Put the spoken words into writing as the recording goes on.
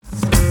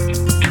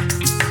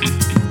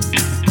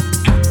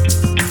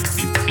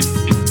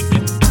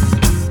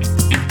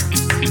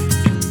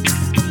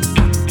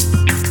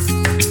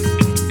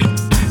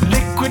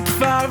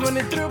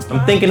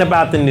I'm thinking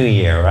about the new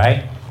year,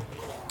 right?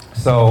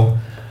 So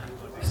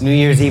it's New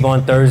Year's Eve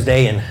on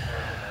Thursday, and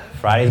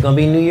Friday's gonna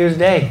be New Year's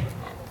Day.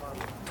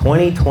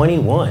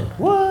 2021.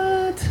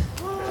 What?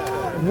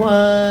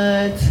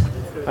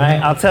 Right?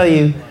 I'll tell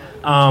you,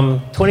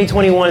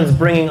 2021 is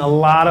bringing a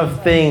lot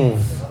of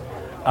things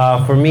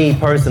for me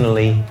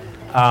personally.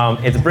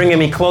 It's bringing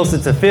me closer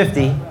to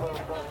 50,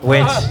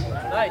 which,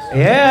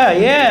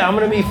 yeah, I'm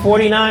gonna be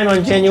 49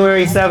 on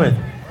January 7th.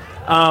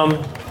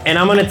 And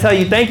I'm gonna tell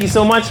you, thank you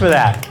so much for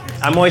that.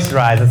 I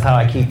moisturize, that's how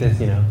I keep this,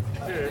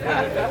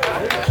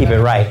 keep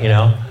it right,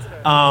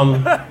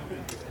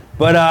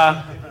 But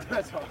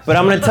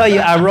I'm gonna tell you,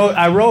 I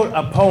wrote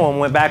a poem,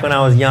 went back when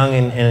I was young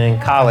and in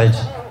college.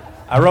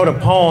 I wrote a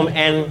poem,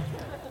 and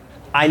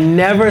I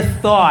never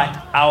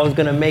thought I was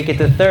gonna make it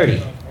to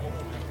 30.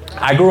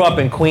 I grew up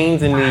in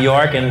Queens in New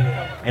York,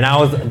 and I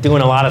was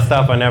doing a lot of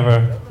stuff I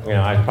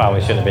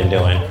probably shouldn't have been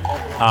doing.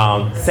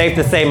 Safe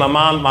to say, my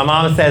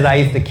mom says I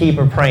used to keep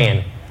her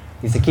praying.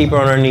 Used to keep her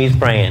on her knees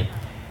praying.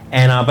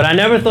 But I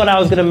never thought I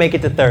was gonna make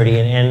it to 30,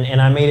 and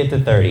I made it to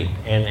 30.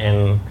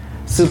 And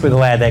super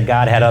glad that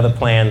God had other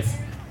plans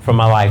for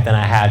my life than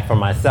I had for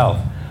myself.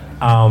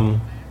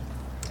 And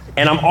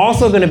I'm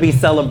also gonna be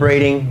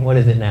celebrating, what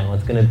is it now?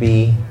 It's gonna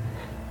be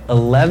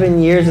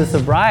 11 years of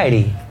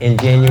sobriety in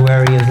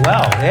January as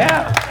well,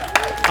 yeah.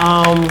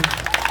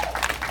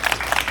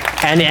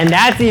 And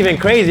that's even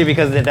crazy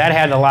because that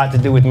had a lot to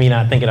do with me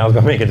not thinking I was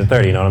gonna make it to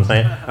 30, you know what I'm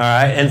saying? All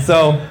right, and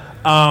so,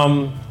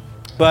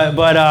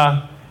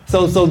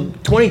 so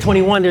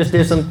 2021,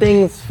 there's some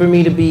things for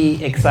me to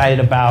be excited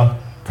about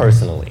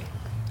personally,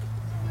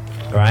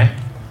 all right?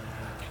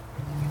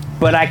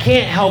 But I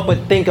can't help but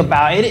think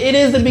about it. It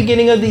is the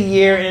beginning of the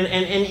year,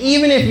 and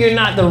even if you're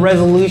not the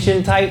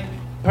resolution type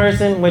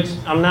person, which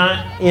I'm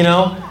not,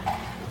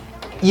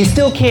 you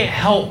still can't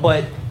help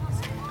but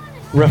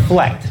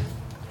reflect,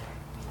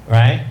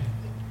 right?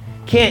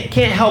 Can't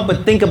help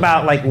but think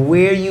about like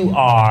where you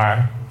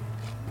are,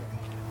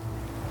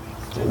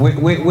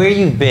 where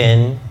you've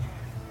been,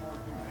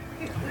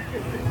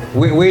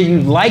 where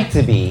you'd like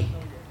to be,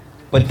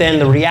 but then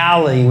the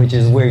reality, which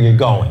is where you're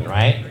going,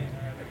 right?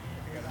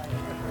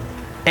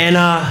 And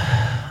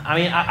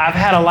I've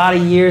had a lot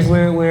of years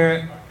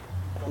where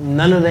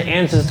none of the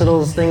answers to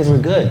those things were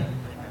good.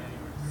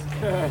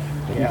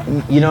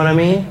 Yeah. You know what I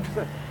mean?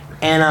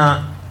 And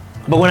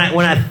but when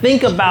I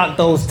think about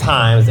those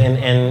times,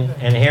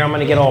 and here I'm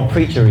gonna get all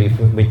preachery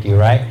with you,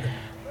 right?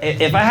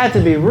 If I had to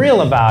be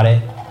real about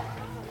it,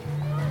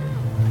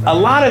 a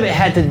lot of it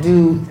had to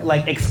do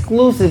like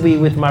exclusively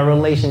with my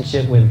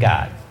relationship with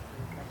God.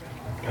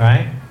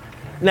 Right?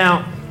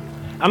 Now,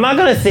 I'm not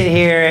gonna sit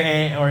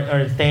here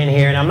or stand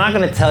here, and I'm not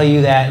gonna tell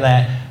you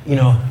that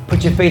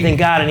put your faith in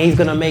God and He's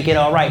gonna make it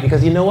all right,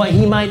 because you know what?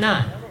 He might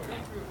not.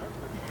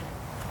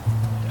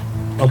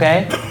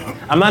 Okay?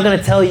 I'm not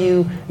gonna tell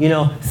you,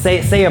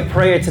 say a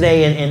prayer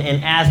today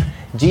and ask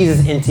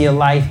Jesus into your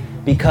life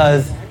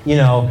because,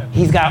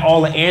 He's got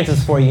all the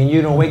answers for you, and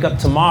you're gonna wake up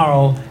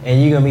tomorrow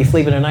and you're gonna be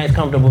sleeping in a nice,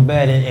 comfortable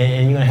bed,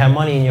 and you're gonna have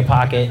money in your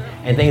pocket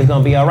and things are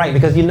gonna be all right,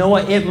 because you know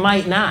what? It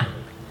might not.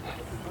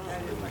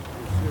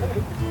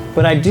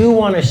 But I do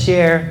want to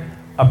share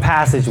a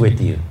passage with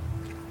you.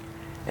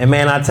 And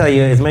man, I tell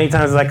you, as many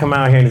times as I come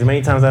out here and as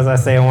many times as I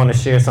say I want to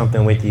share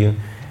something with you,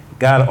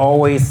 God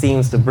always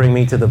seems to bring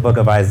me to the book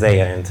of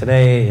Isaiah. And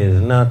today is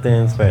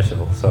nothing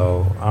special.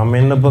 So I'm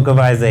in the book of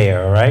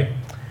Isaiah, all right?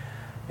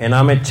 And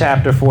I'm at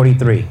chapter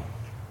 43.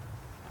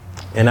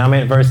 And I'm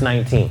at verse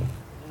 19.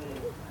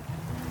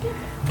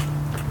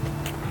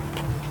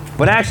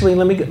 But actually,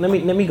 let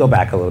me go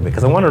back a little bit,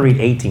 because I want to read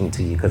 18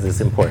 to you because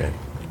it's important.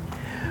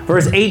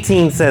 Verse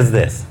 18 says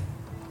this.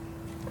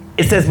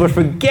 It says, "But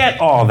forget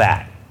all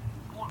that.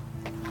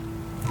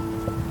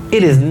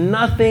 It is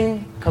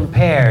nothing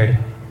compared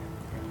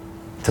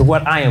to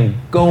what I am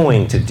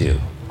going to do."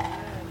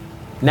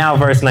 Now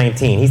verse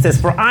 19, he says,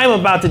 "For I am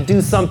about to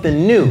do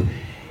something new."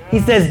 He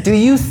says, "Do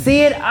you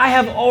see it? I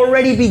have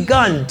already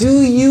begun.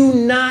 Do you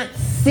not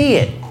see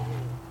it?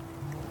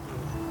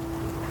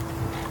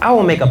 I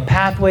will make a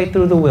pathway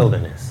through the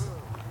wilderness."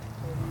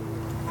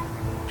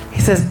 He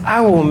says,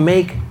 "I will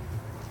make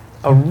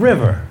a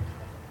river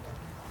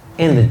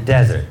in the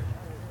desert."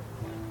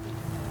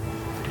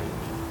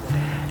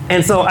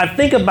 And so I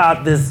think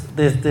about this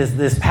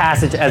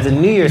passage as the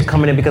New Year's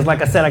coming in, because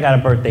like I said, I got a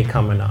birthday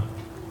coming up.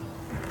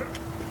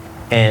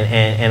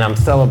 And I'm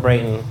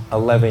celebrating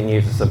 11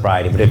 years of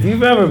sobriety. But if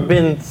you've ever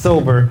been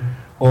sober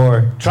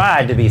or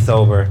tried to be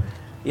sober,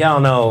 y'all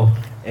know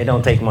it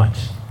don't take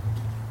much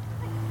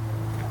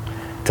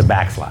to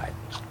backslide.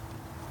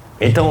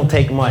 It don't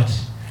take much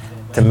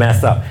to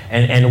mess up.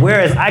 And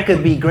whereas I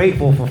could be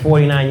grateful for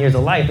 49 years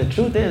of life, the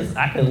truth is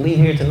I could leave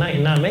here tonight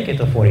and not make it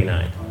to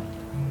 49.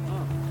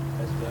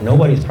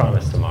 Nobody's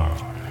promised tomorrow.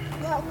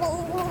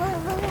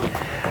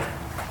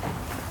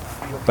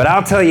 But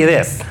I'll tell you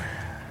this.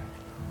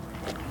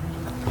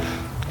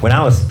 When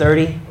I was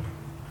 30,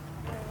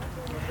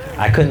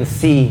 I couldn't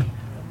see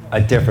a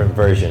different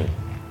version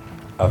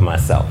of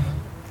myself.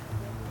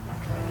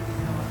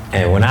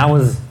 And when I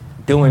was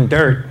doing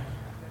dirt,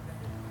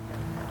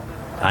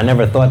 I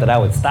never thought that I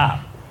would stop.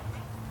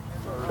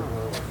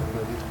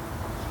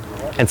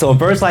 And so a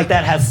verse like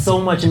that has so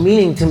much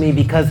meaning to me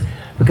because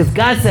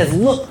God says,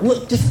 look,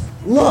 just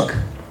look.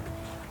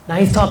 Now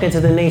he's talking to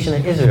the nation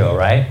of Israel,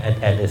 right,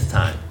 at this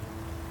time.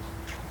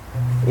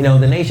 You know,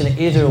 the nation of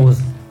Israel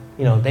was,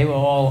 you know, they were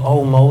all,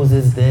 oh,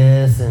 Moses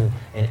this and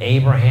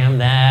Abraham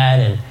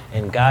that,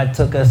 and God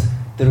took us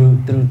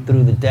through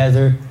the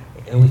desert,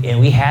 and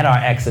we had our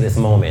Exodus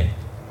moment.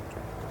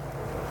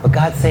 But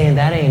God's saying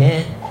that ain't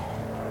it.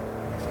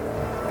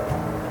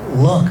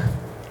 Look,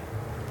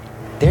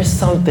 there's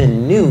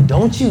something new.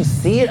 Don't you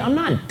see it? I'm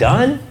not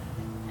done.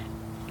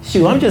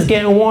 Shoot, I'm just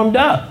getting warmed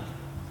up.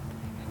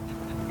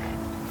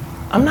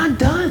 I'm not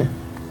done.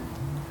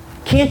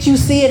 Can't you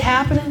see it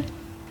happening?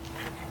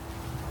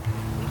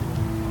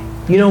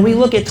 You know, we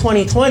look at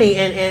 2020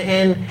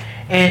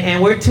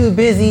 and we're too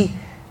busy.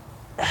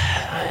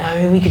 I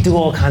mean, we could do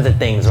all kinds of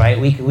things, right?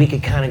 We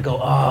could kind of go,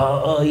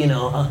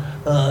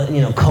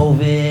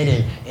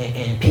 COVID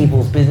and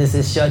people's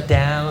businesses shut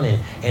down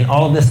and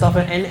all of this stuff.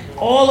 And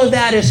all of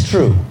that is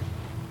true.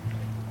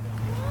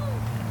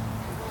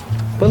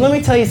 But let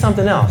me tell you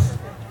something else.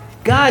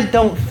 God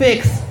don't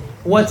fix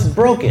what's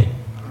broken.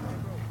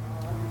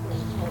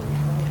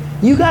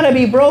 You got to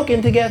be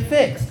broken to get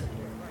fixed.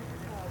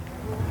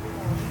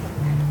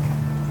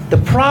 The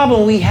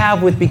problem we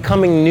have with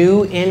becoming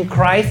new in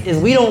Christ is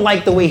we don't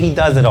like the way he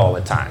does it all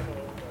the time.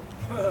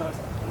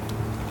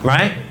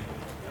 Right?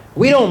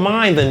 We don't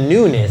mind the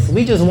newness.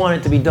 We just want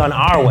it to be done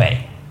our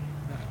way.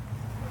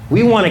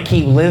 We want to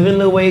keep living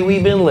the way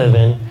we've been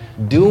living,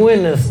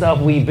 doing the stuff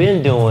we've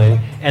been doing,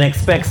 and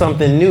expect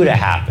something new to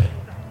happen.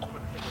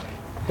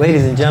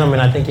 Ladies and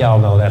gentlemen, I think y'all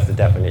know that's the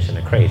definition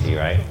of crazy,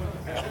 right?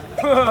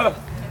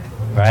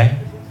 Right?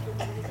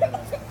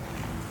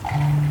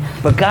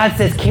 But God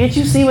says, can't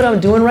you see what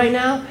I'm doing right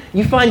now?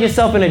 You find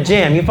yourself in a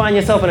jam. You find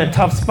yourself in a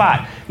tough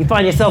spot. You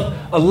find yourself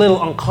a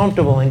little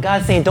uncomfortable. And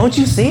God's saying, don't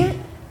you see it?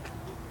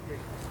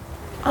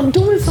 I'm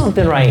doing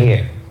something right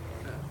here.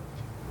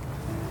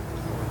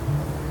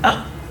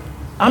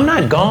 I'm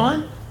not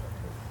gone.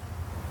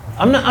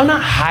 I'm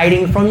not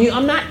hiding from you.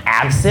 I'm not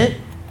absent.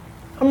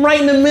 I'm right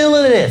in the middle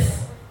of this.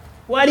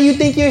 Why do you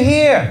think you're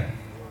here?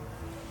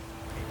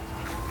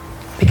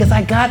 Because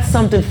I got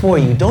something for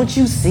you. Don't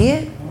you see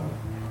it?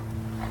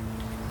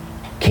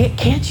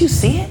 Can't you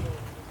see it?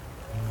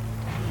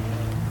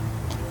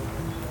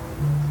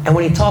 And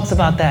when he talks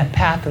about that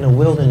path in the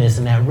wilderness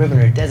and that river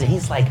in the desert,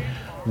 he's like,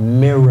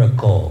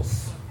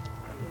 miracles.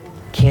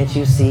 Can't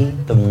you see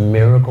the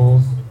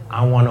miracles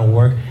I want to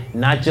work,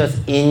 not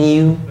just in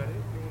you,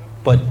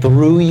 but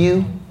through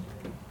you?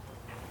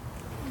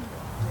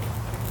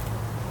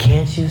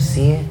 Can't you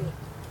see it?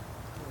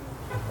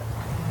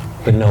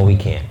 But no, we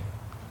can't.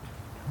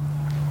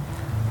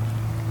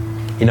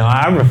 You know,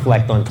 I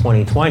reflect on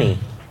 2020,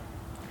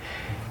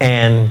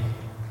 and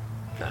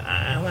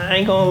I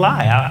ain't gonna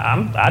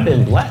lie, I've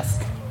been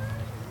blessed.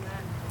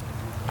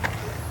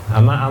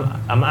 I'm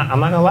not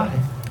gonna lie.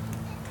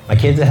 My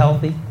kids are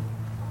healthy,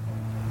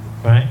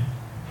 right?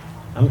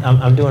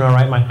 I'm doing all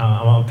right.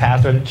 I'm a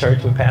pastor at the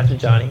church with Pastor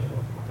Johnny.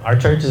 Our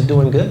church is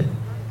doing good.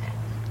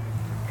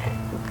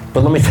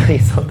 But let me tell you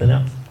something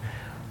else.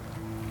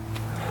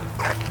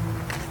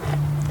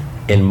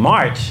 In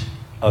March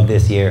of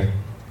this year,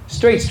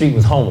 Straight Street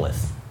was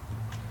homeless.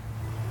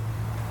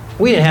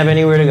 We didn't have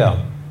anywhere to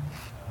go,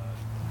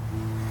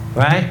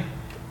 right?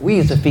 We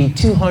used to feed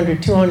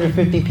 200,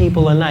 250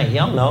 people a night.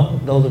 Y'all know,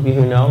 those of you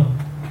who know,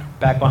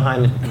 back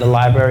behind the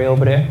library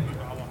over there.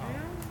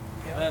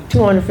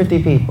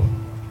 250 people.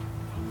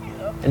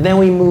 And then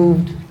we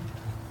moved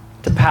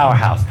to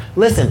Powerhouse.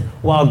 Listen,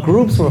 while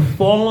groups were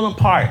falling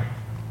apart,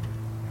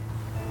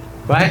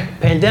 right?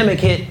 Pandemic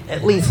hit,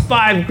 at least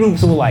 5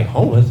 groups were like,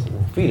 homeless?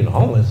 We're feeding the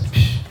homeless?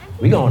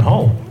 We going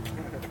home.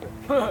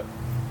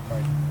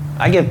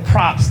 I give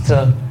props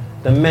to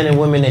the men and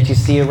women that you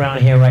see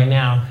around here right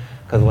now,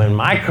 because when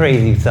my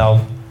crazy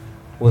self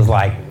was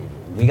like,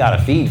 we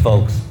gotta feed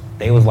folks,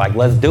 they was like,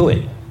 let's do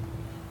it.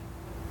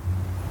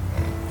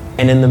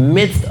 And in the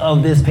midst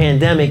of this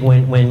pandemic,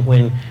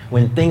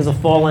 when things are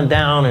falling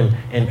down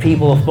and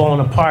people are falling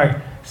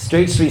apart,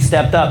 Straight Street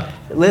stepped up.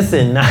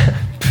 Listen,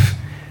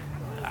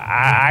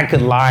 I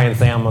could lie and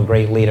say I'm a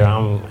great leader.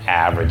 I'm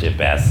average at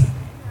best.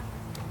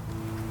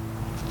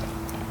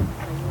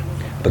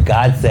 But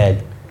God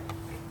said,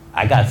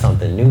 I got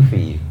something new for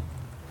you.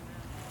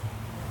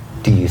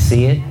 Do you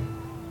see it?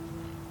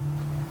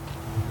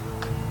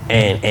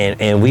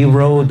 And we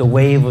rode the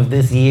wave of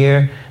this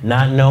year,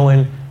 not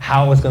knowing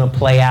how it was going to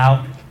play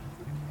out,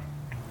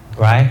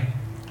 right?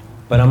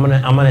 But I'm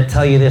gonna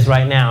tell you this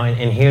right now,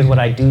 and here's what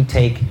I do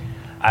take.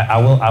 I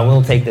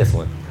will take this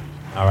one.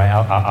 All right,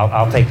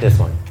 I'll take this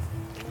one.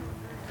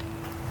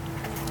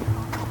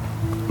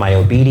 My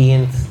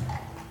obedience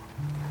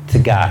to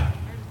God.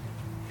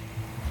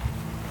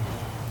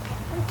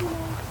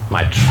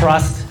 My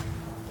trust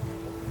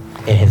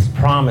in his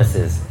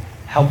promises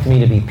helped me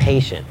to be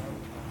patient.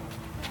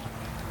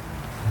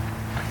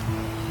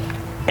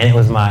 And it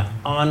was my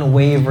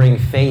unwavering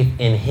faith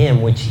in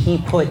him, which he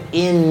put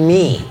in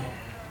me,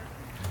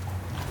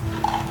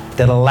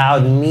 that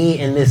allowed me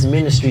in this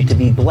ministry to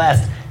be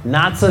blessed,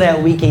 not so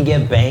that we can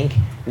get bank,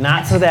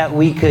 not so that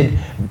we could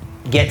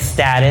get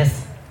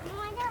status,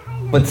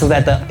 but so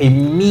that the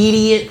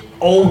immediate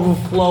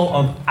overflow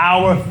of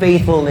our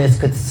faithfulness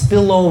could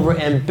spill over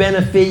and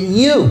benefit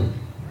you.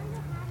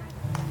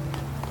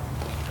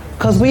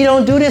 Because we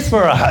don't do this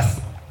for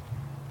us.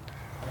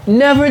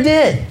 Never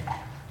did.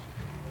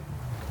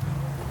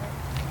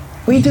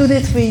 We do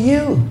this for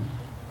you.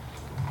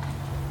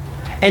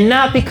 And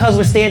not because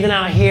we're standing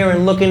out here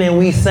and looking and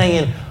we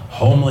saying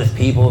homeless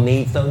people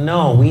need some.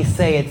 No, we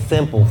say it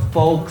simple.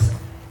 Folks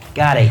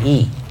gotta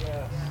eat.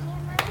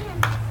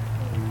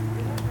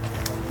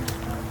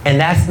 And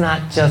that's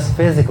not just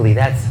physically,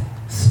 that's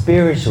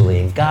spiritually.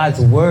 And God's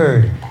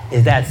word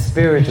is that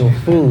spiritual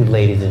food,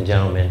 ladies and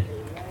gentlemen.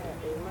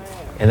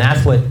 And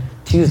that's what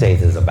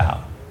Tuesdays is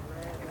about.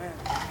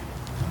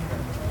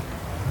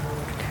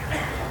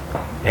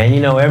 And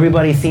you know,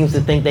 everybody seems to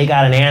think they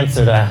got an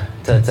answer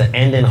to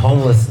ending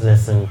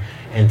homelessness and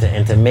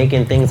to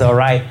making things all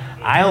right.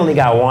 I only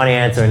got one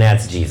answer, and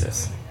that's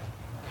Jesus.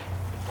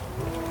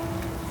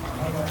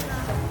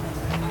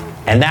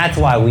 And that's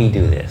why we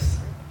do this.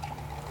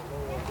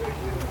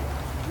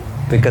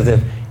 Because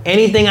if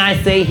anything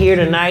I say here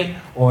tonight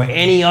or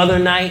any other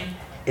night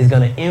is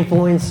going to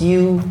influence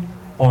you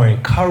or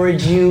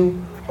encourage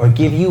you or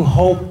give you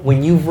hope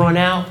when you've run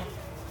out,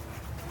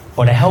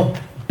 or to help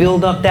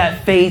build up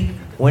that faith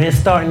when it's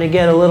starting to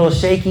get a little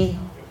shaky,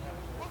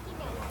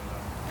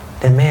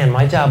 then man,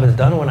 my job is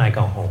done when I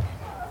go home.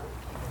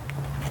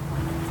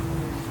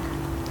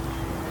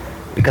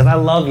 Because I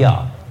love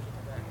y'all.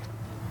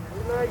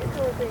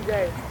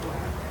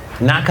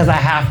 Not because I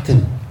have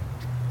to.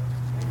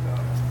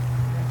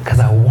 Because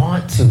I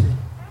want to.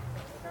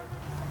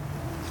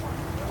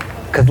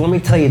 Because let me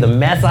tell you, the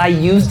mess I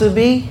used to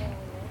be,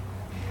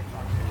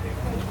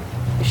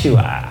 shoot,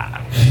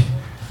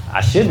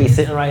 I should be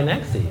sitting right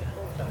next to you.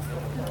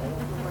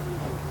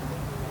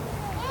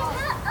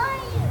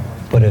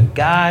 But if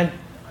God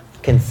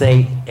can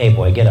say, hey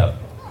boy, get up.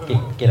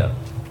 Get up.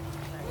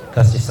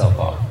 Dust yourself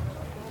off.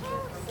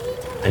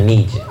 I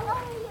need you.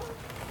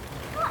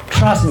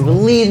 Trust me,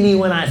 believe me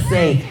when I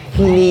say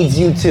he needs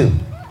you too.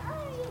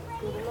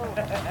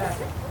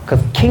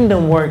 Because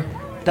kingdom work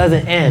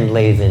doesn't end,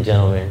 ladies and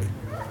gentlemen.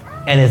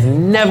 And it's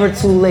never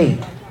too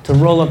late to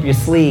roll up your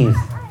sleeves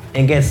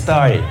and get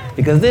started.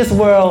 Because this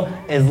world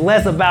is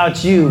less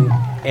about you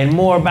and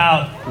more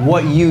about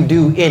what you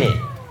do in it.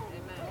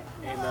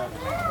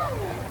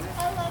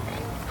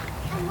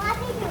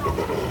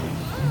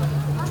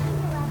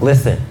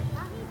 Listen,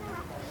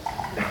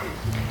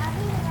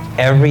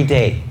 every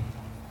day,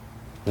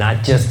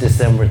 not just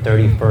December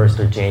 31st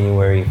or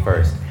January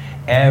 1st,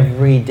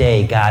 every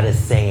day God is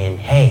saying,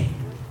 hey,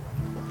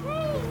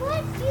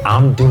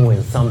 I'm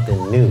doing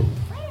something new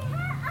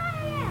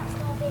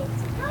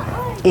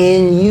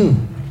in you.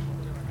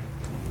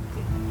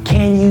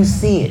 Can you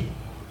see it?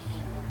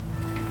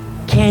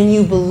 Can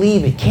you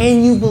believe it?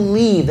 Can you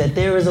believe that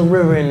there is a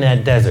river in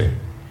that desert?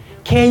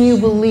 Can you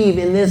believe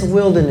in this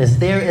wilderness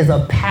there is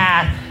a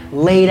path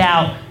laid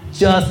out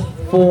just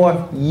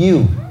for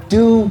you?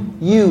 Do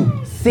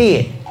you see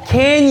it?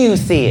 Can you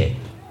see it?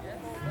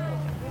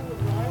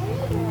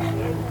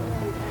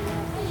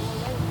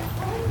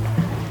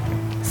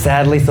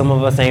 Sadly, some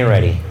of us ain't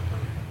ready.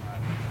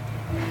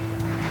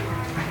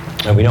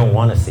 And we don't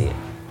want to see it.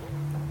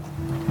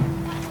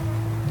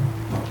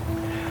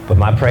 But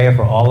my prayer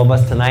for all of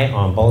us tonight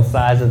on both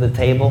sides of the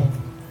table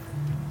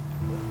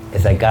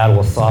is that God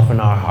will soften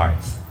our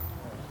hearts.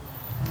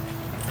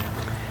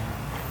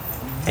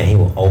 And he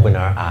will open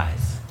our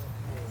eyes.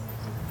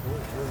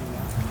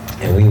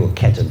 And we will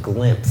catch a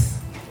glimpse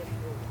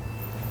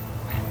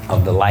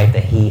of the life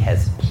that he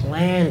has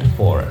planned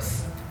for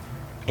us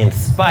in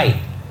spite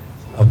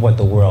of what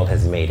the world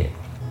has made it.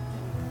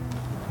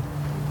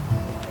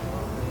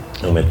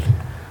 And with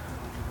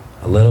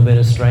a little bit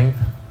of strength,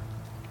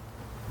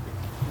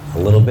 a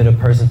little bit of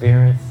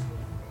perseverance,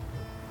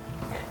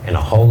 and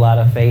a whole lot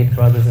of faith,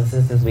 brothers and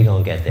sisters, we're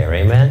going to get there.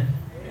 Amen?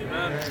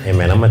 Amen.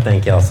 Amen. I'm going to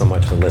thank y'all so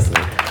much for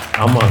listening.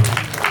 I'm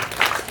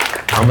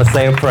going to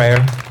say a prayer,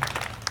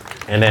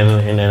 and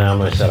then I'm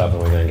going to shut up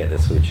and we're going to get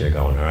this food share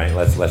going, all right?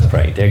 Let's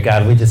pray. Dear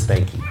God, we just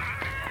thank you.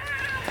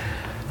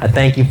 I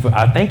thank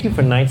you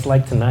for nights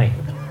like tonight.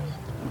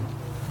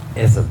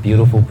 It's a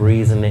beautiful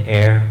breeze in the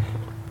air.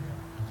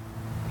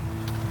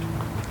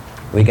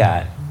 We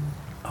got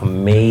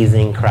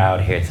amazing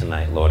crowd here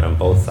tonight, Lord, on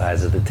both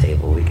sides of the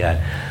table. We got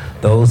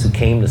those who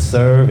came to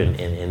serve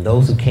and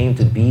those who came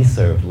to be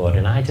served, Lord.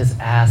 And I just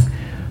ask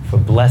for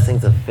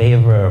blessings of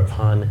favor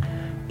upon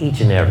each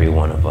and every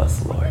one of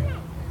us, Lord.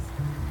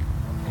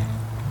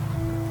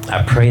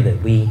 I pray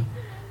that we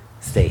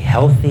stay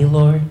healthy,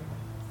 Lord,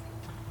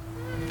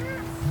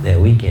 that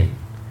we can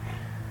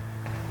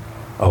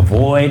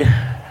avoid,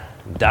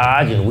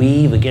 dodge, and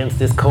weave against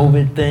this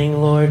COVID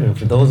thing, Lord. And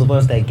for those of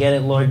us that get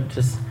it, Lord,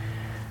 just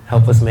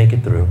help us make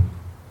it through.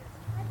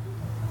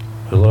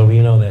 But Lord, we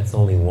know that's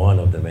only one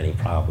of the many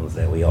problems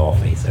that we all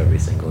face every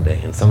single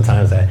day. And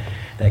sometimes that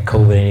that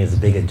COVID ain't as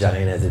big a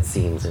giant as it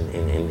seems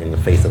in the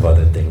face of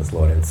other things,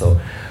 Lord. And so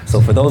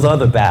for those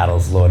other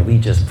battles, Lord, we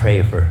just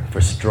pray for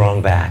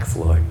strong backs,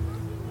 Lord.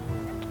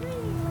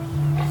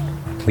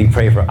 We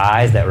pray for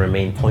eyes that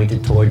remain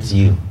pointed towards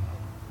you.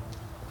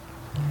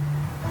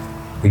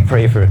 We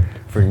pray for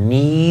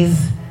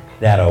knees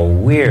that are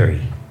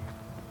weary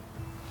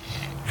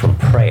from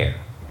prayer.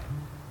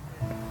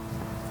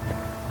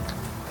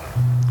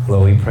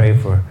 Lord, we pray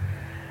for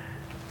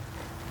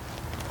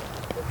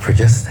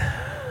just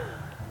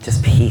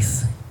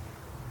peace.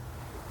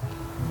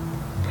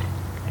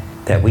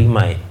 That we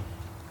might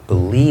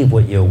believe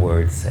what your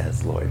word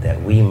says, Lord.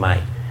 That we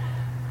might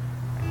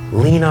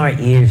lean our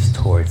ears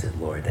towards it,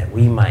 Lord. That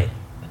we might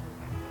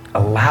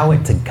allow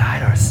it to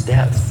guide our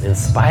steps in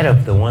spite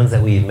of the ones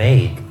that we've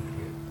made.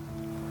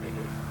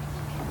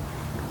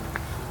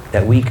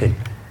 That we could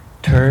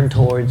turn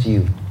towards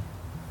you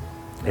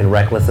in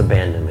reckless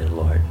abandonment,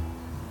 Lord.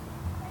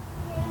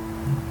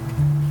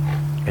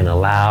 And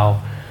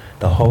allow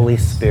the Holy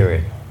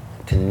Spirit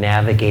to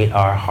navigate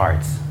our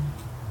hearts.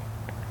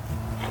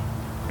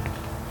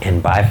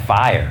 And by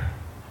fire,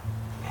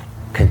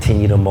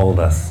 continue to mold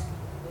us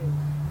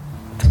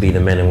to be the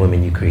men and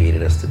women you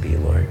created us to be,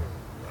 Lord.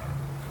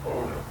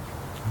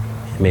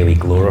 May we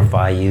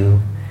glorify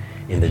you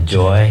in the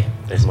joy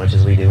as much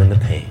as we do in the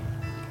pain.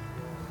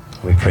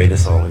 We pray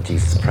this all in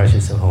Jesus'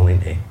 precious and holy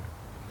name.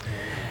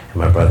 And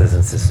my brothers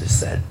and sisters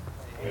said,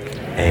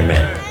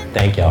 amen.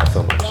 Thank y'all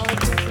so much.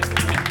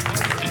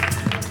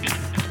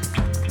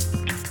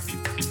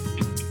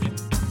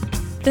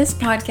 This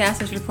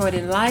podcast was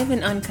recorded live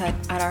and uncut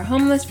at our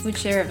homeless food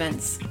share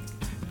events.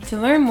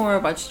 To learn more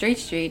about Straight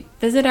Street,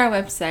 visit our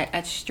website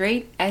at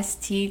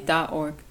straightst.org.